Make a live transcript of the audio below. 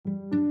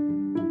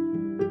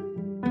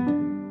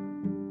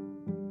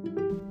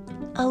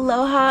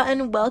Aloha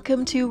and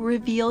welcome to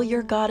Reveal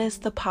Your Goddess,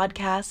 the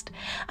podcast.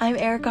 I'm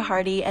Erica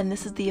Hardy, and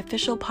this is the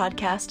official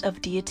podcast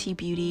of Deity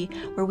Beauty,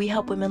 where we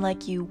help women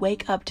like you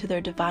wake up to their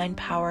divine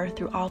power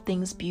through all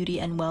things beauty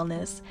and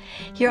wellness.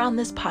 Here on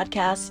this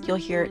podcast, you'll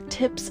hear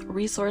tips,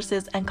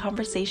 resources, and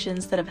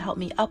conversations that have helped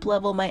me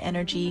up-level my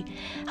energy,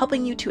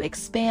 helping you to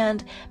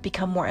expand,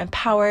 become more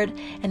empowered,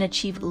 and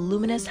achieve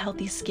luminous,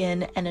 healthy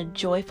skin and a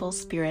joyful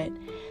spirit.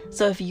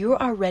 So if you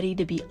are ready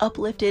to be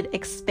uplifted,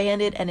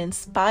 expanded, and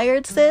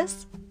inspired,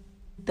 sis,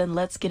 then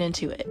let's get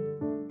into it.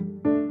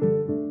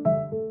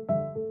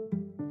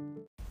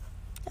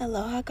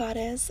 Aloha,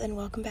 goddess, and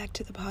welcome back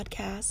to the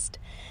podcast.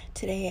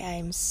 Today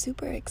I'm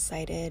super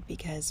excited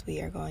because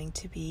we are going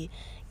to be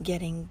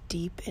getting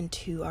deep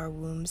into our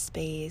womb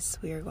space.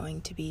 We are going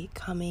to be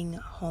coming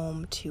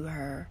home to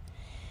her.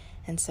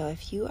 And so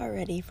if you are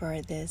ready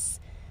for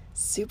this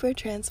super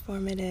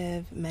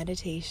transformative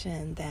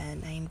meditation,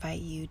 then I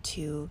invite you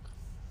to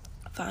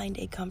find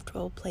a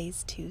comfortable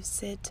place to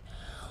sit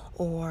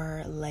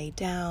or lay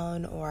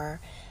down, or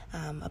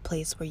a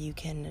place where you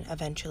can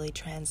eventually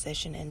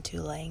transition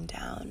into laying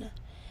down.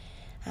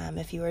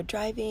 If you are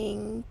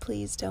driving,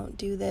 please don't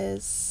do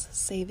this.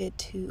 Save it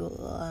to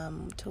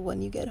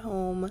when you get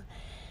home,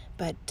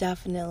 but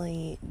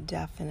definitely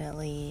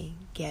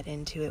get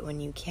into it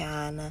when you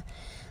can.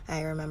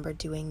 I remember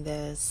doing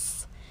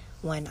this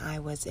when I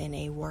was in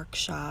a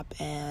workshop,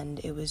 and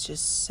it was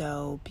just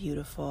so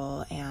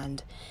beautiful,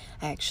 and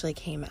I actually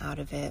came out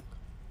of it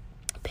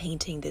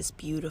painting this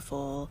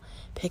beautiful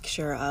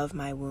picture of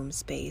my womb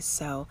space.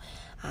 So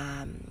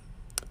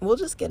we'll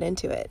just get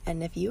into it.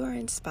 And if you are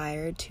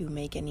inspired to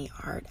make any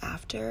art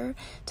after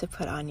to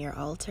put on your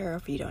altar, or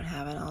if you don't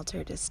have an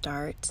altar, to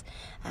start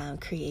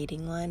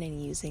creating one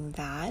and using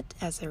that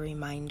as a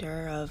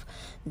reminder of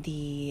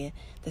the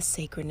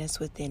sacredness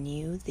within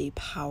you, the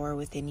power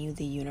within you,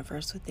 the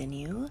universe within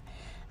you,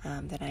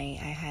 then I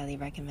highly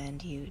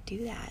recommend you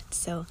do that.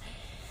 So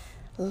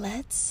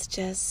let's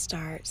just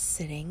start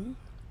sitting.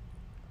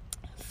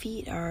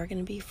 Feet are going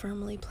to be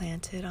firmly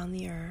planted on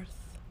the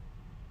earth.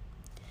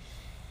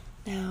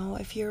 Now,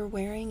 if you're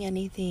wearing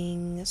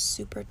anything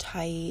super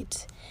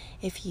tight,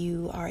 if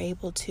you are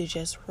able to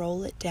just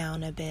roll it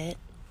down a bit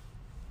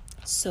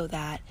so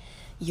that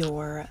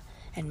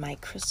and my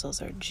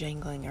crystals are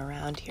jingling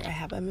around here. I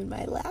have them in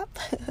my lap.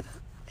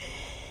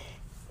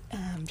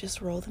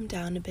 Just roll them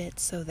down a bit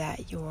so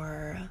that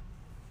your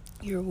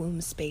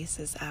womb space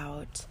is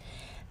out.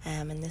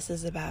 And this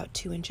is about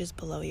 2 inches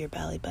below your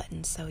belly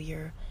button. So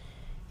your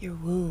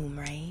womb,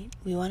 right?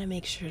 We want to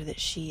make sure that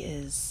she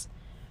is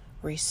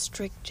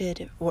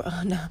restricted or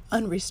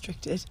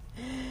unrestricted.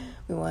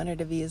 We want her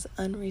to be as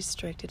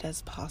unrestricted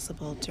as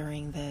possible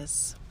during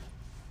this.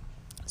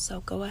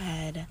 So go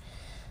ahead,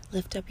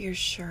 lift up your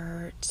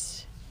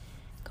shirt.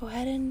 Go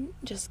ahead and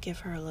just give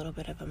her a little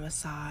bit of a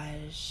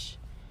massage,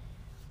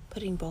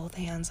 putting both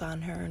hands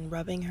on her and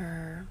rubbing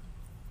her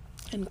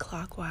in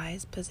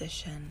clockwise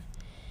position.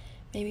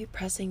 Maybe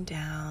pressing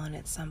down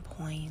at some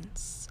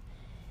points.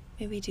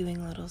 Maybe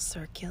doing little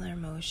circular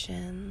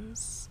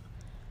motions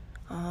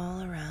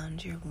all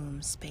around your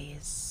womb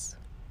space.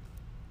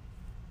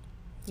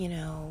 You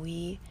know,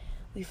 we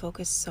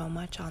focus so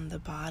much on the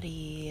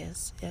body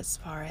as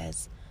far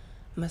as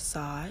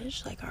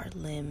massage, like our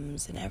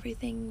limbs and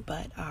everything,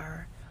 but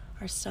our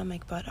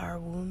stomach, but our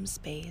womb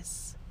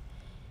space.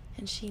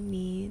 And she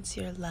needs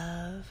your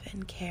love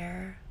and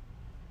care.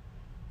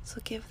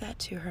 So give that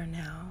to her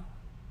now.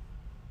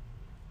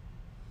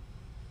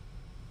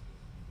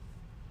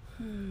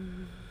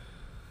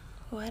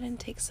 Go ahead and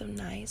take some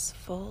nice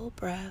full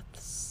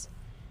breaths.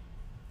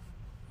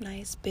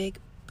 Nice big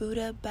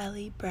Buddha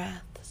belly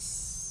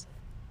breaths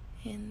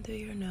in through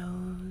your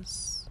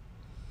nose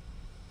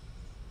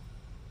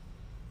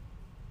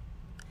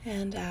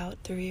and out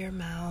through your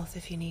mouth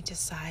if you need to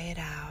sigh it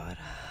out.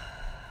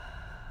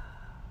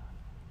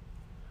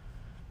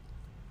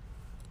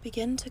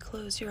 Begin to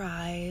close your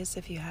eyes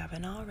if you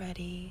haven't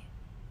already,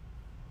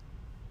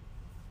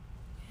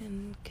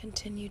 and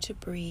continue to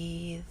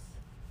breathe.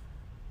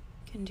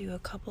 You can do a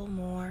couple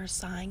more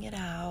sighing it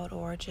out,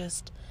 or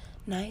just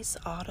nice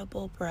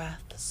audible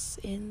breaths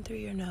in through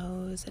your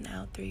nose and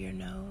out through your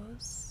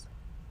nose.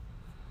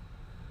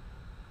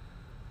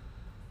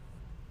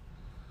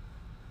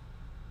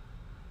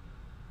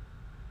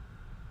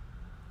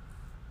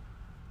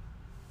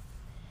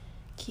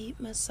 Keep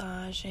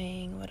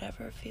massaging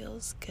whatever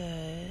feels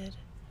good,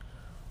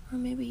 or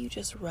maybe you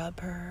just rub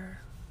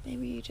her.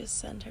 Maybe you just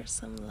send her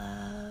some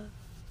love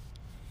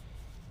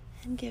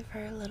and give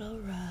her a little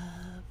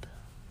rub.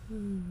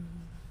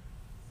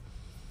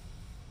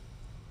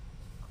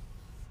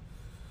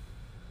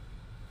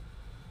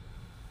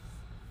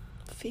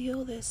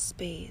 Feel this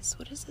space.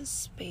 What does this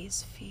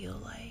space feel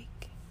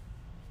like?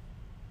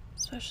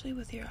 Especially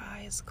with your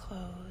eyes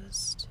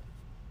closed.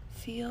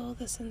 Feel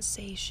the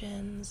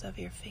sensations of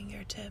your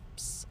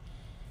fingertips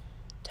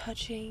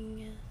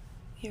touching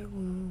your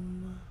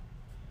womb.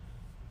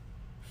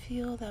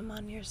 Feel them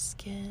on your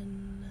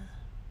skin.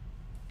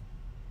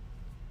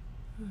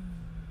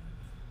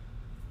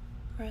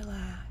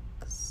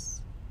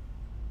 Relax.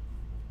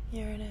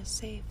 You're in a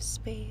safe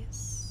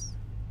space.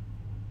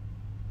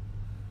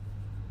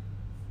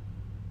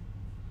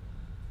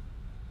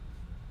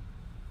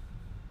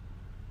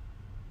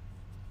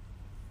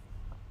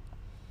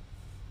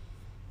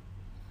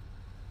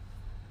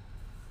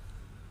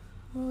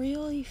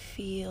 Really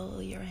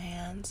feel your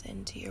hands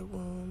into your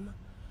womb.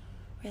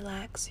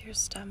 Relax your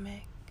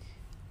stomach.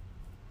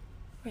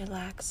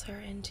 Relax her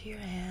into your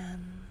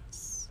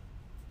hands.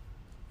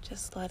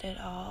 Just let it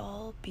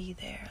all be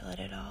there. Let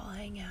it all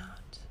hang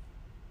out.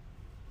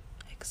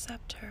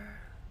 Accept her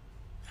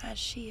as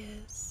she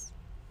is,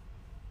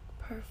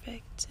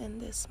 perfect in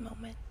this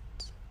moment.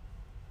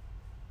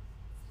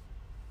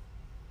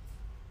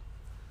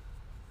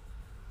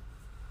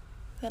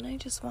 Then I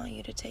just want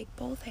you to take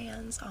both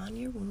hands on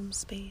your womb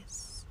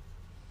space.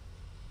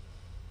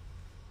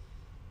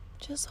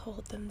 Just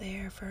hold them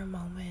there for a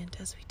moment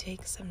as we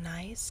take some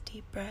nice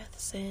deep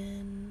breaths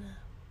in.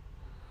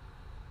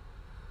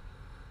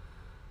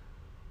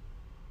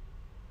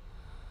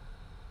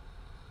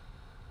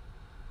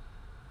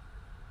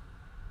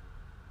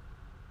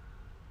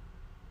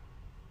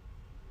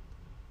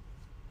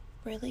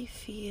 Really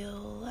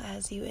feel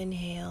as you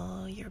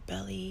inhale your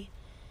belly,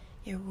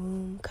 your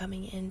womb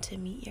coming in to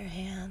meet your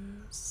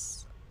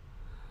hands.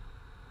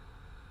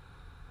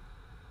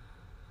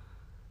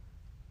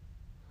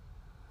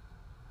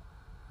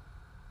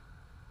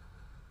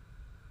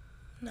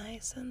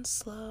 Nice and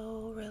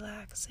slow,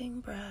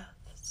 relaxing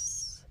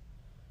breaths.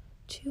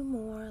 2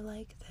 more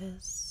like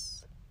this.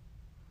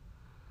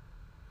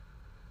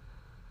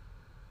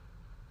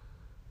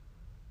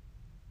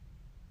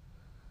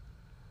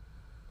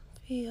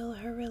 Feel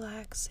her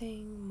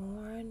relaxing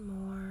more and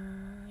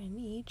more in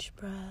each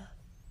breath.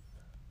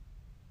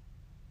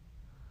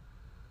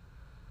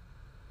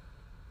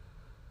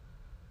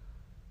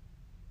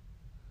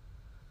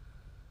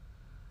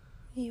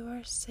 You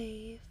are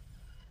safe.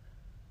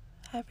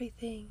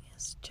 Everything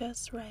is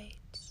just right.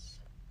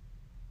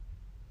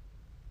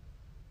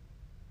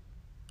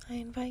 I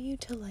invite you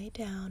to lay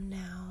down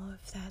now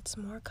if that's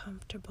more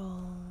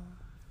comfortable.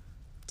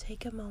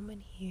 Take a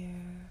moment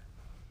here.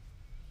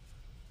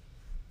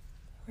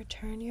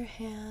 Return your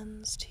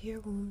hands to your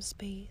womb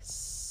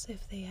space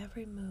if they have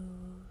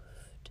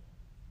removed.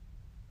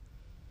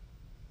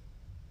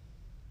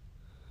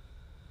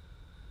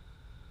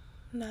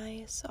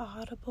 Nice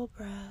audible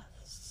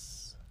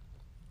breaths.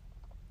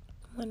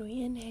 When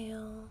we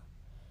inhale,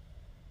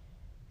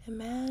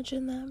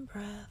 imagine that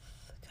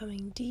breath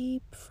coming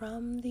deep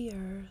from the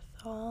earth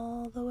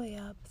all the way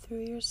up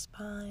through your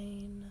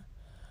spine,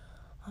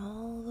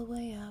 all the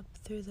way up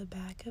through the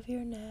back of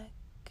your neck,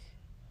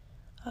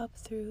 up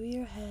through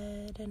your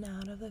head and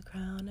out of the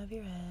crown of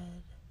your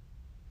head.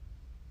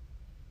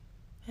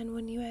 And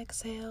when you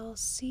exhale,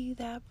 see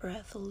that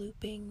breath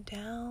looping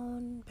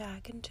down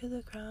back into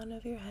the crown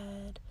of your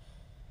head,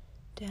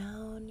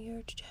 down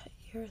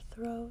your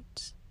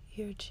throat,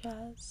 your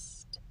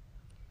chest,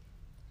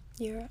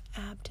 your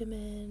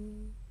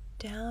abdomen,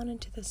 down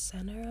into the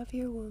center of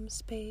your womb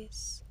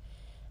space,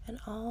 and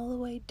all the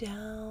way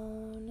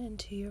down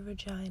into your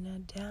vagina,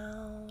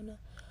 down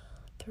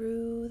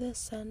through the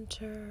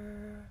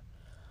center,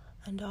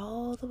 and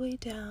all the way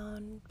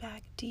down,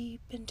 back deep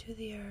into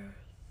the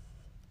earth.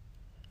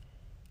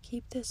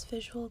 Keep this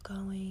visual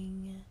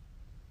going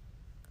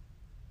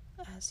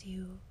as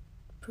you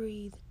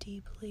breathe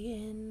deeply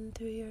in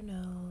through your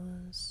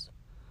nose.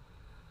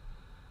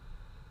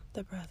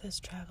 The breath is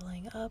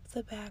traveling up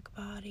the back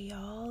body,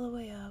 all the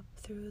way up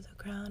through the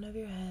crown of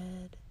your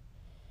head.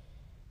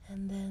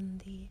 And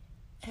then the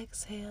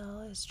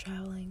exhale is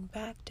traveling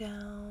back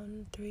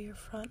down through your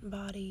front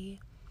body,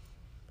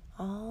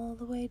 all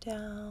the way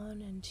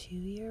down into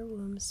your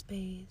womb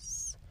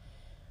space.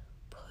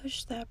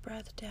 Push that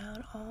breath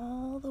down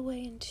all the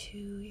way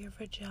into your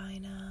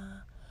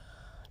vagina,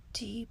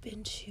 deep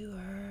into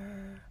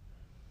her,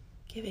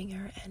 giving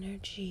her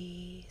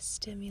energy,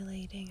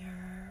 stimulating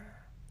her.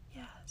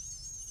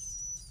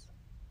 Yes.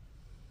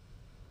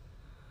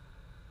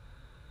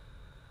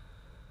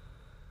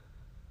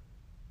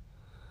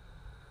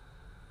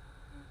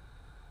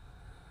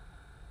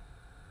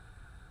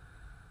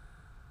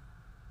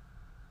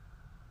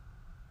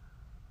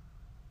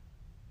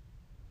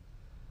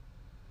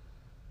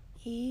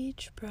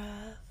 Each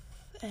breath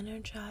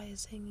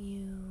energizing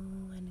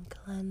you and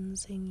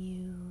cleansing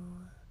you,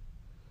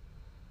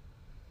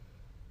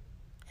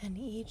 and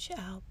each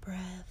out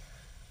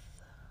breath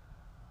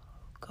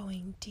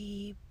going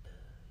deep,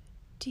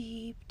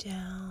 deep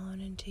down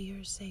into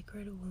your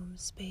sacred womb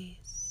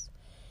space,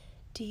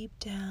 deep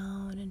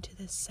down into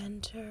the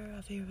center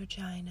of your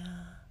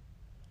vagina,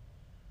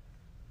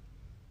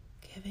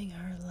 giving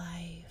her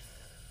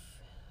life,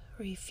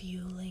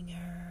 refueling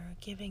her,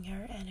 giving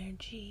her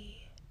energy.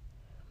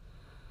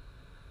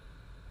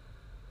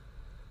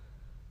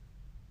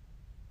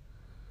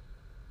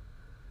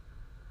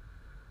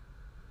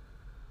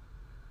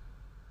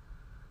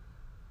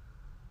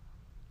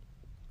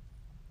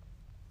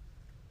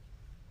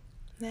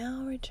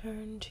 Now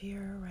return to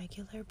your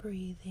regular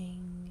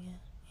breathing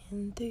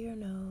in through your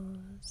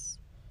nose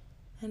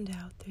and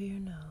out through your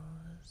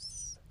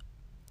nose.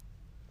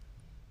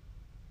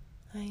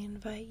 I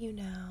invite you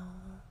now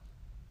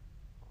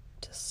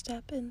to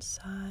step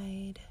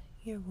inside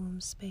your womb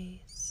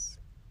space.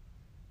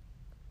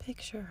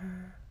 Picture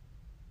her.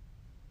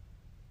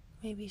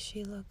 Maybe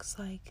she looks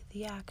like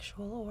the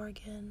actual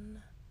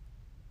organ,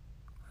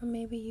 or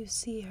maybe you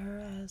see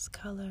her as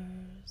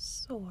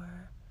colors,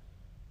 or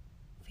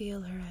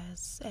feel her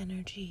as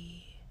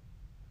energy.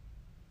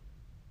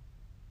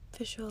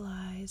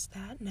 Visualize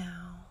that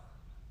now.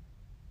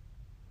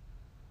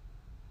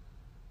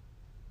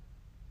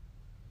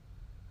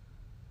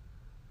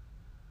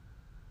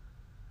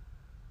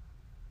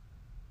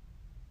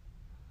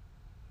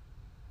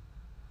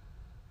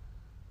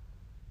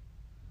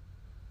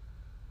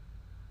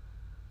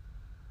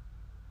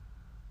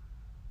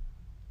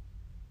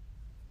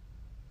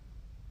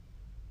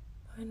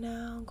 We're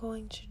now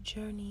going to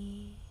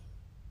journey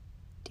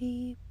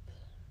deep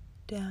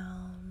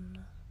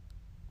down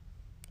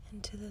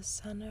into the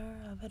center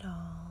of it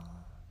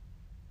all.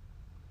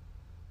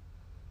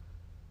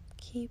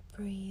 Keep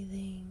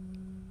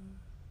breathing,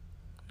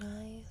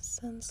 nice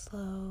and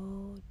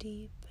slow,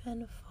 deep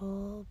and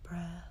full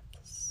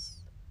breaths.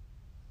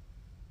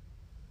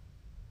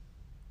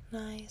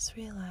 Nice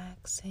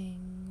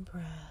relaxing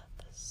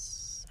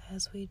breaths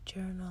as we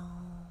journal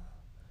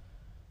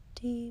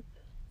deep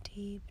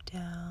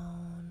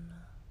down,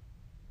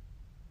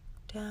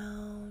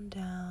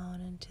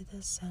 down into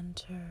the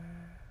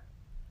center,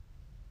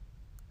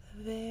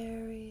 the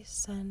very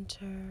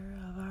center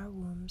of our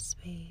womb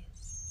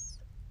space.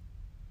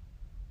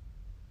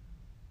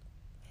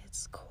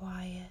 It's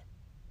quiet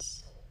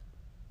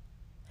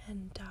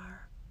and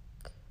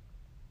dark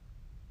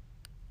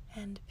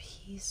and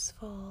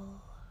peaceful.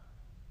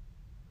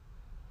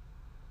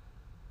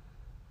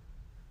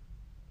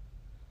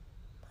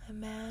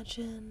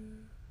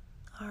 Imagine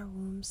our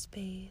womb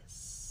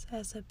space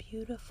as a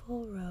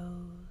beautiful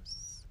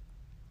rose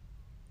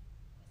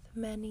with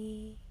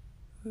many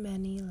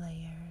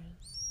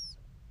layers.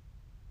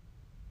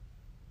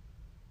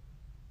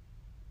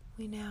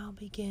 We now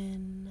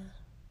begin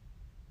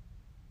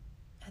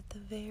at the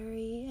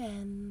very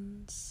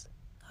ends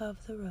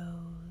of the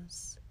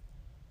rose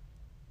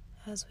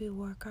as we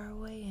work our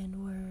way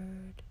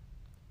inward.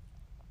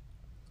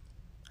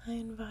 I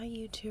invite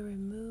you to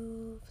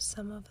remove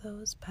some of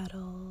those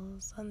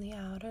petals on the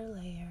outer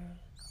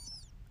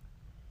layers.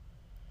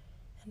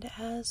 And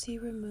as you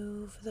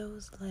remove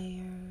those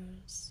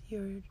layers,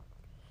 you're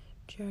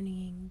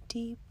journeying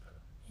deep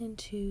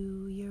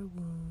into your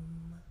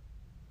womb.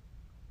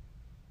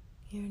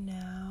 You're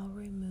now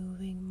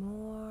removing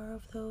more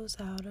of those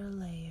outer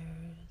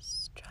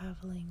layers,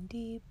 traveling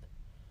deep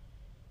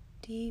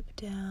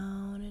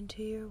down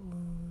into your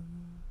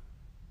womb.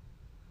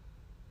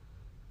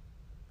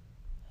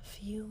 A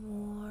few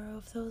more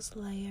of those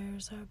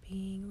layers are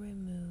being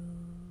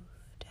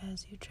removed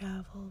as you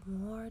travel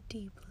more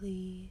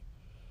deeply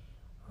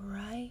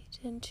right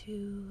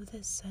into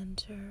the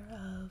center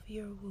of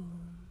your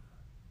womb.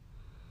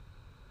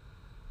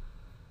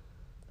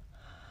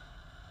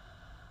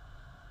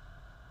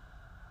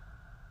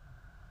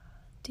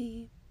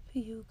 Deep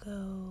you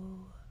go,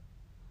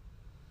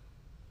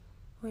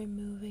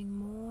 removing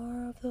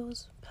more of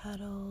those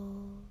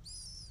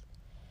petals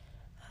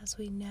as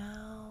we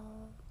now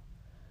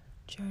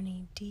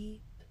journey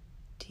deep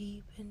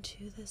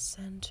into the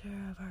center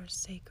of our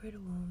sacred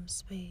womb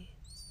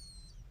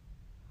space.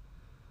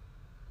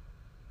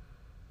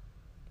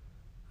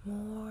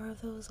 More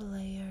of those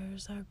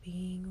layers are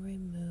being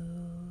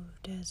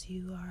removed as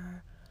you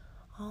are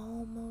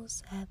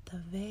almost at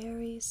the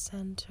very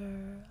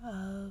center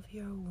of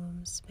your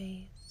womb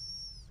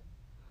space.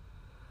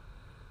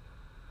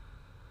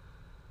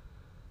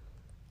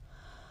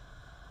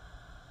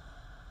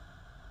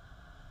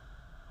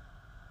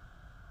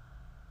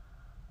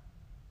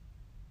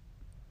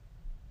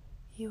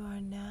 You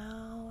are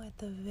now at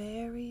the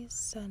very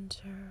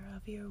center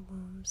of your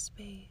womb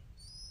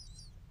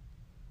space,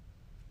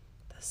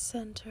 the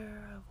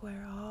center of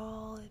where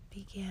all it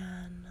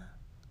began,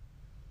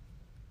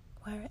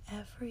 where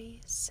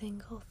every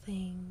single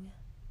thing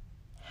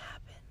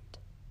happened.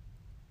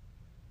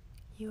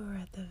 You are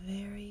at the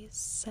very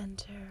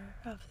center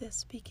of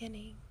this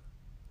beginning.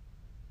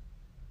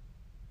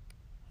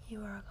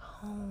 You are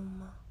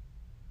home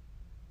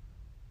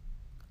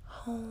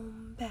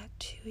back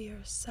to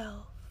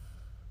yourself.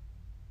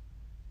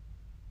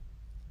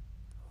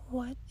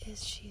 What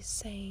is she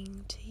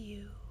saying to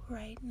you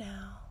right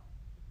now?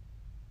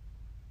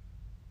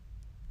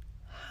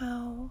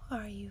 How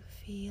are you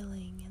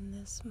feeling in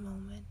this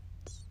moment?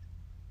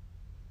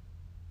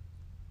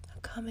 A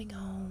coming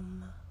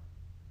home,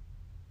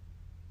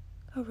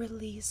 a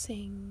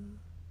releasing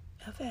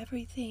of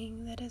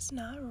everything that is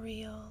not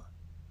real,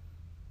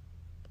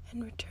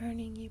 and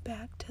returning you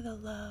back to the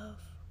love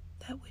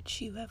that which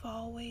you have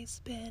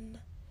always been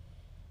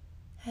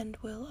and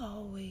will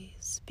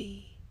always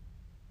be.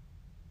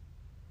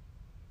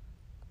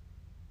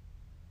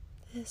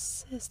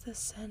 This is the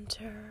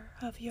center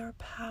of your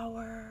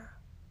power,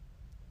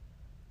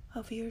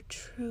 of your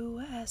true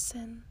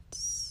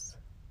essence.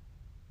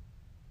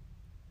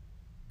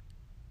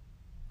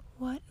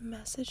 What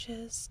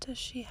messages does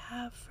she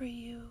have for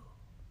you?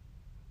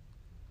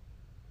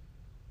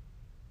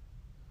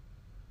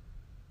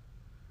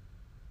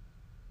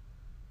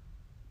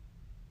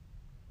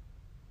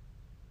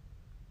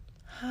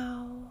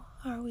 How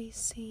are we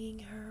seeing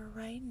her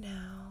right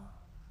now?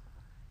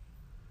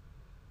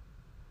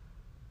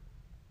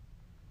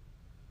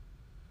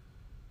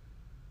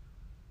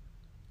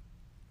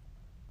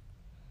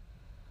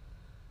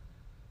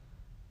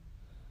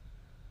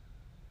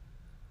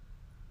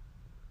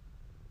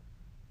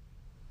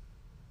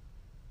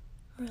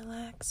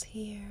 Relax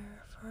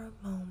here for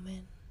a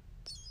moment.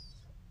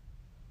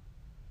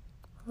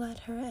 Let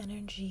her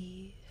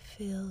energy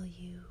fill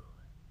you,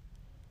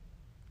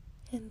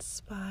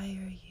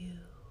 inspire you.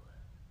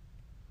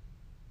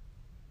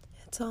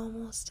 It's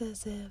almost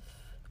as if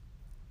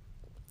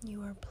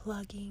you are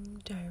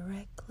plugging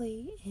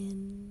directly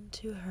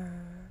into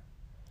her,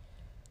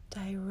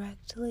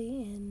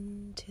 directly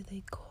into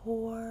the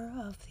core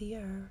of the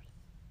earth,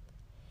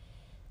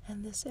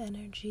 and this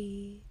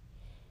energy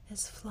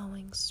is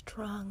flowing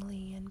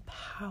strongly and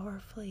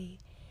powerfully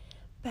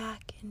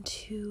back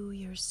into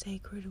your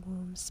sacred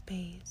womb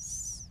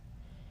space,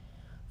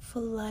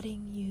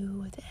 flooding you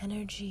with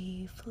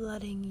energy,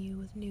 flooding you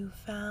with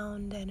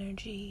newfound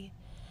energy,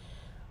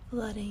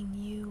 flooding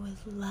you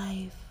with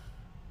life,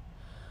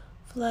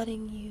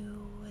 flooding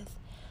you with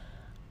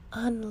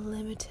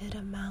unlimited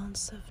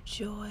amounts of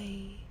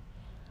joy,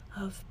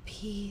 of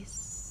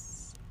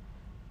peace,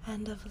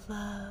 and of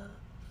love.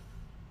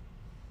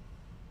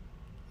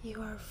 You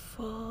are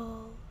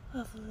full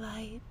of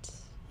light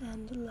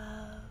and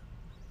love.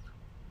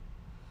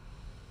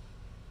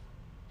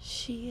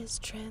 She is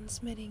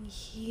transmitting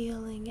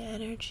healing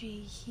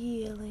energy,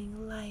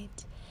 healing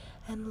light,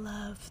 and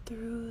love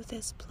through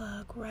this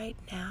plug right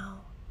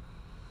now.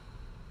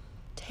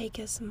 Take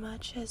as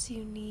much as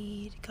you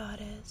need,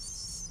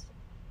 Goddess.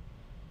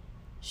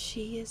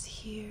 She is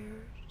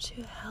here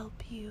to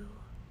help you.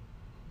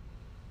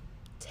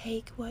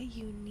 Take what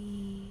you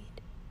need.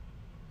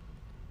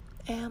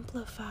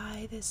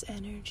 Amplify this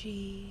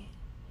energy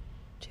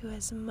to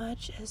as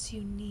much as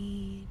you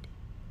need.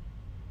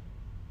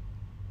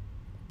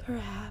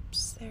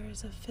 Perhaps there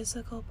is a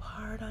physical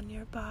part on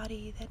your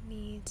body that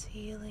needs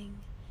healing.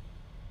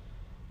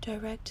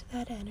 Direct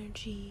that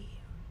energy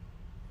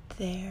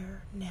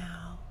there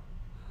now.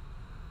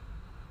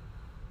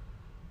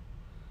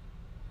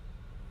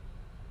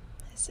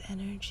 This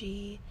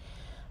energy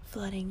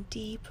flooding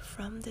deep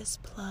from this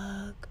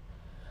plug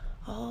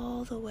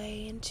all the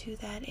way into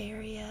that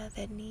area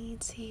that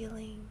needs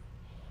healing.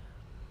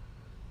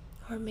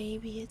 Or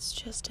maybe it's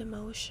just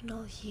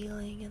emotional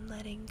healing and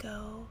letting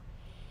go.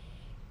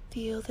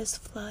 Feel this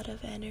flood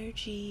of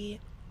energy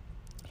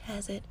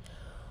as it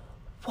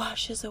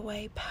washes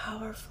away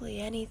powerfully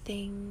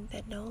anything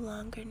that no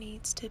longer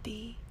needs to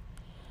be.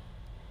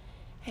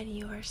 And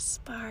you are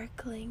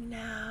sparkling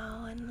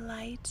now in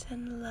light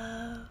and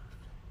love.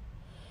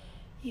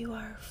 You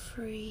are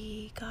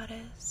free,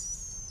 Goddess.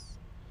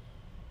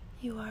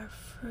 You are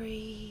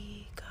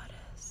free,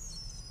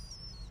 Goddess.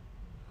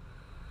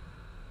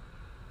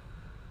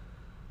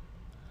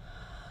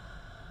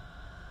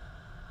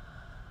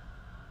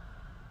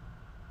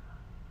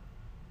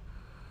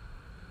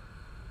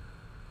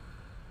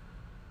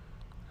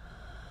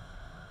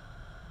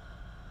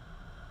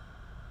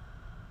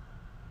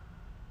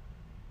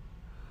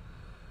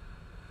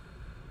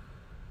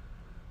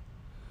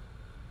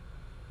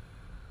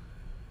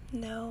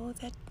 Know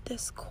that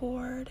this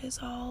cord is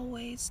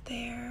always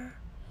there.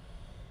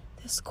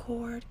 This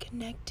cord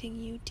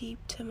connecting you deep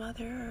to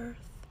Mother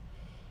Earth,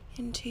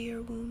 into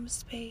your womb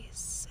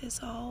space, is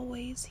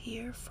always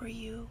here for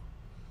you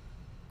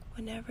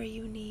whenever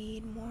you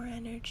need more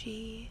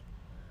energy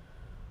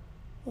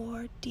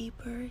or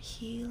deeper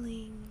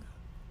healing.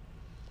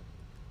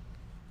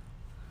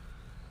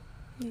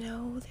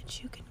 Know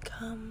that you can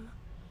come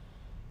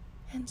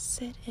and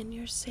sit in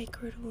your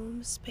sacred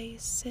womb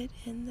space, sit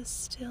in the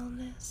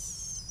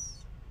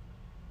stillness,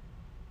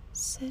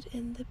 sit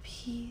in the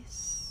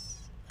peace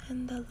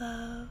and the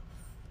love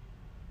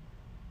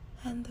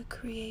and the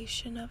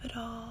creation of it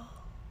all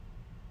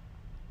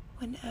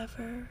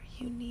whenever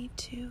you need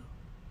to.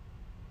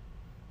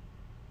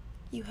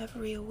 You have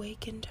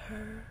reawakened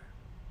her.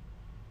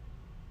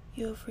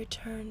 You have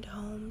returned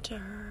home to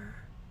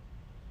her.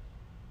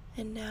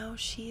 And now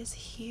she is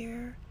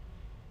here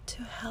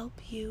to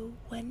help you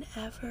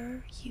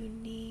whenever you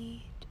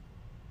need.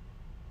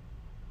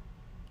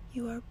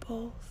 You are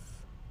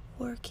both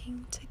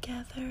working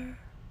together.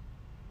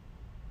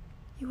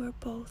 You are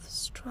both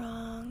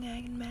strong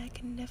and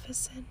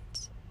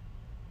magnificent.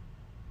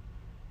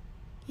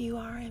 You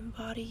are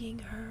embodying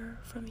her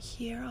from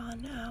here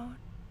on out.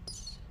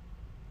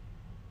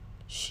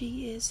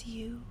 She is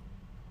you,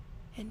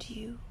 and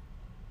you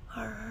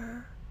are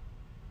her.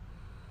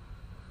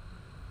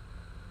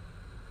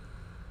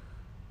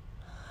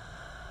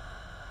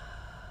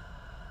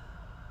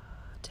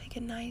 Take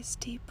a nice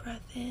deep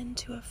breath in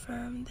to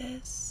affirm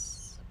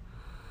this.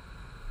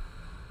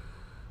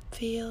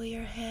 Feel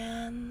your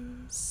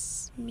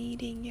hands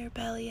meeting your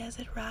belly as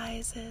it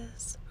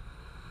rises.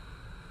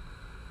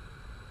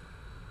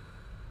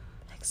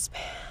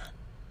 Expand.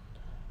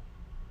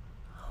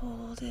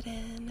 Hold it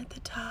in at the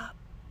top.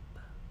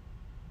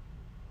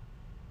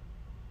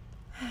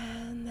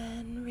 And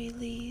then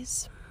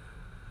release.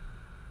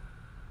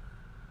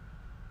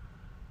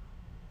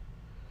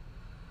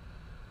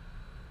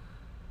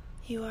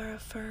 You are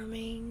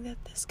affirming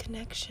that this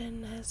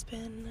connection has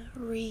been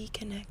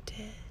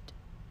reconnected,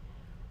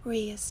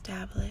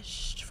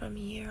 reestablished from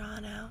here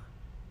on out.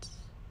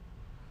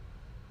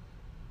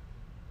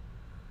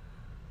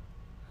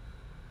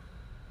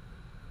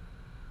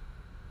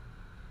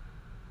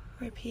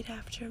 Repeat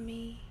after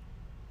me.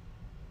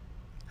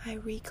 I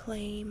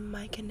reclaim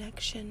my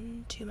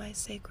connection to my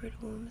sacred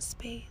womb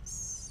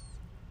space.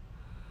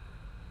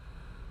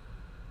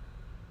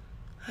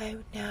 I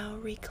now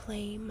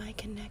reclaim my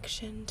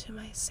connection to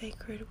my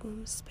sacred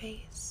womb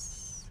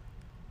space.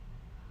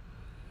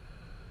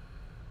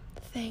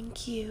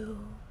 Thank you.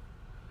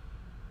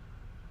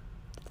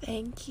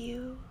 Thank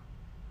you.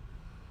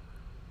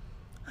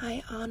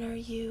 I honor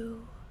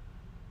you.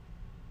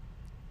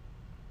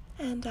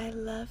 And I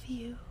love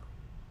you.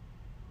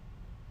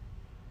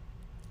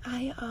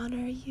 I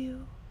honor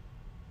you.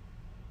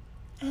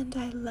 And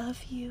I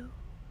love you.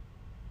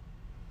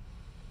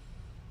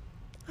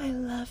 I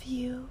love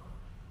you.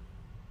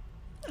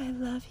 I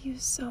love you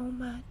so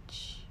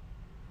much.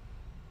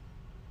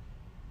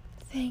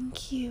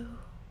 Thank you.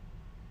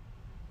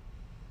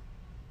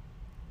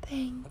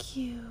 Thank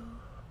you.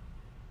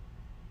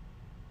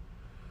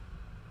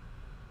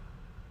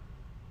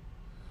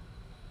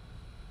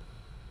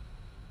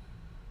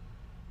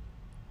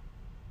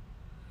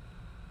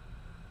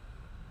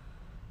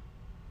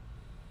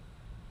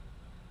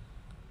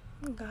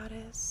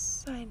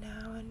 Goddess, I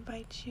now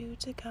invite you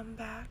to come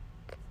back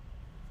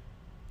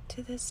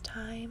to this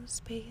time,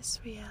 space,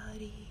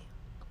 reality,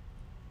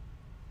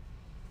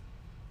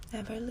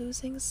 never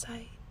losing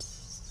sight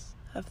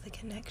of the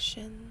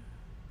connection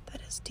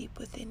that is deep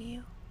within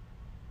you.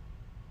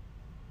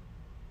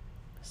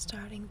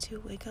 Starting to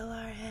wiggle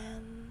our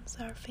hands,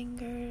 our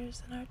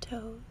fingers, and our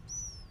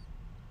toes,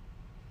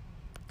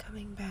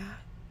 coming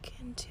back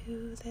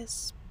into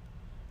this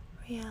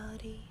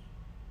reality,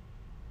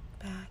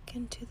 back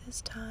into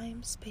this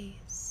time,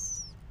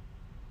 space.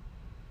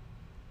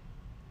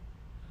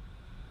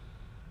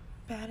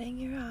 Batting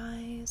your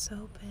eyes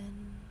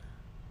open,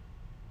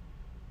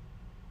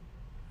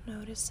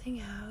 noticing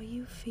how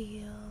you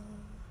feel,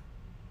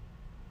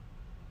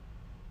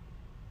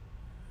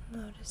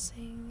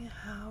 noticing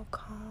how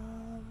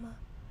calm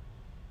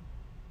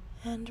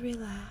and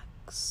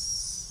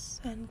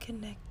relaxed and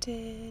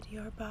connected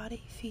your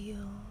body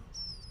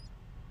feels.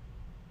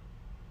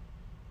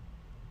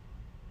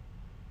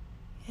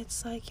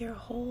 It's like your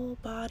whole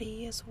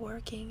body is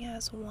working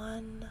as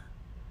one.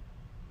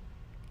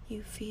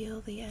 You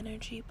feel the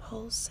energy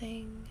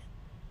pulsing,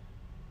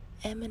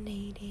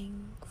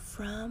 emanating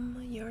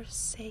from your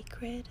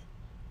sacred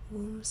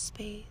womb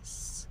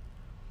space,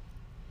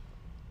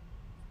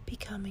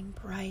 becoming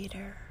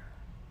brighter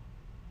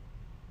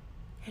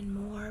and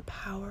more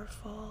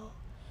powerful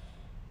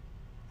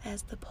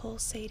as the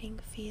pulsating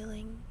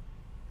feeling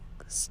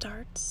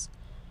starts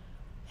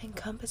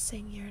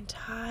encompassing your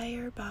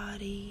entire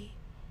body,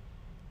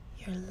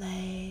 your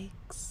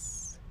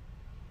legs,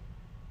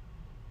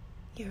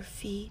 your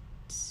feet,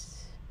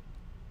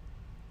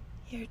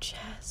 your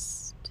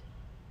chest,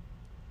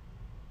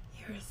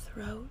 your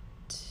throat,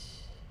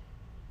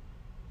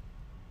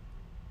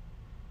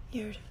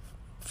 your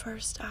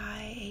first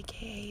eye,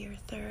 aka your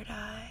third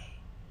eye,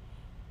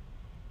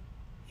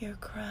 your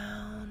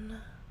crown,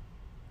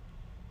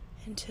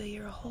 until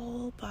your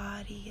whole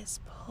body is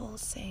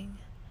pulsing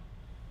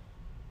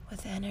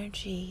with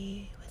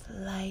energy, with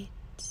light,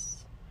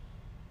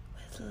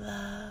 with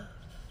love,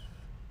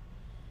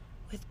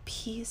 with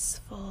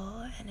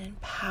peaceful and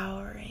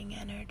empowering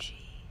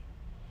energy,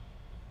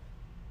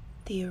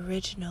 the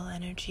original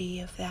energy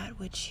of that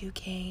which you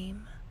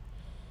came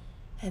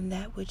and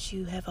that which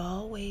you have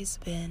always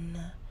been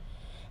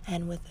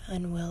and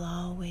will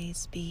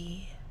always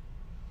be,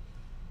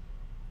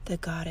 the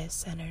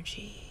goddess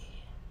energy,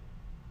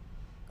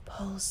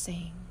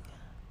 pulsing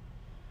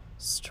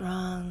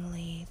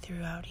strongly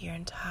throughout your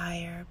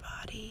entire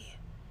body,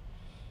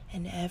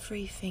 in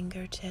every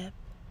fingertip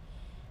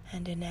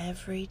and in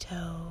every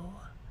toe,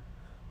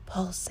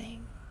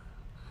 pulsing,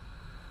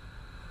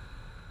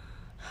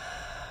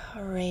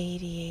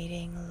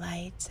 radiating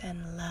light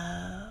and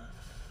love.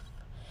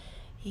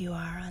 You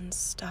are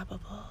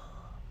unstoppable.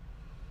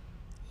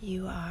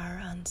 You are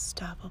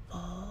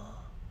unstoppable.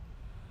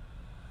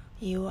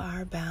 You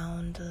are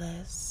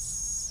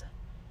boundless.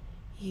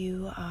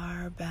 You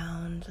are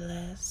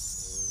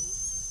boundless.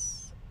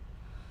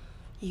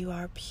 You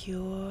are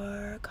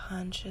pure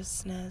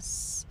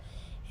consciousness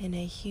in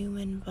a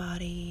human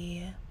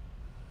body.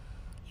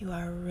 You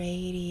are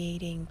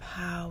radiating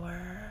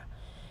power.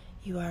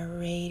 You are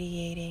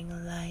radiating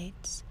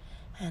light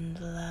and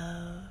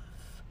love.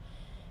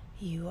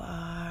 You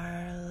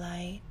are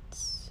light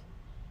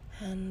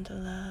and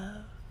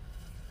love.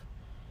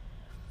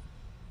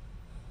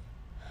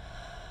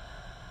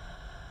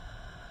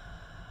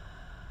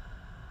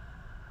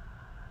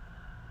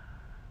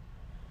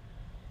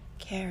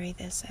 Carry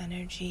this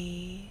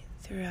energy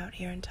throughout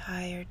your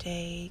entire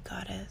day,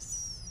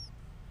 Goddess.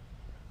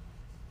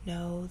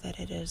 Know that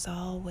it is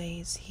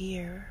always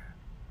here,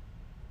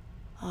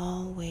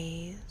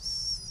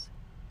 always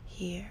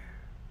here.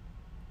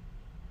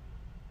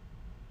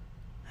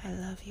 I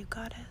love you,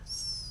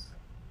 Goddess.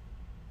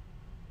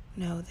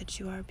 Know that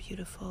you are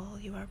beautiful,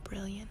 you are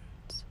brilliant,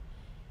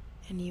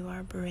 and you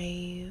are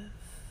brave.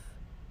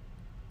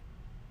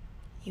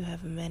 You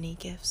have many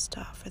gifts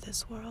to offer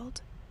this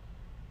world.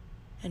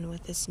 And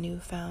with this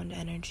newfound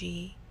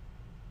energy,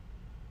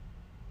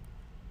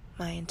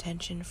 my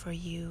intention for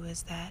you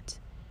is that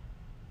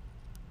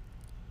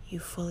you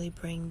fully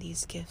bring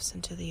these gifts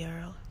into the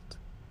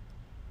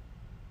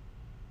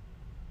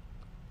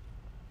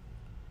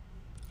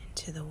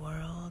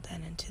world,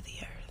 and into the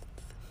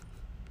earth.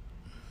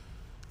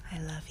 I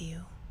love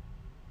you.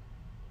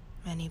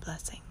 Many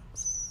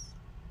blessings.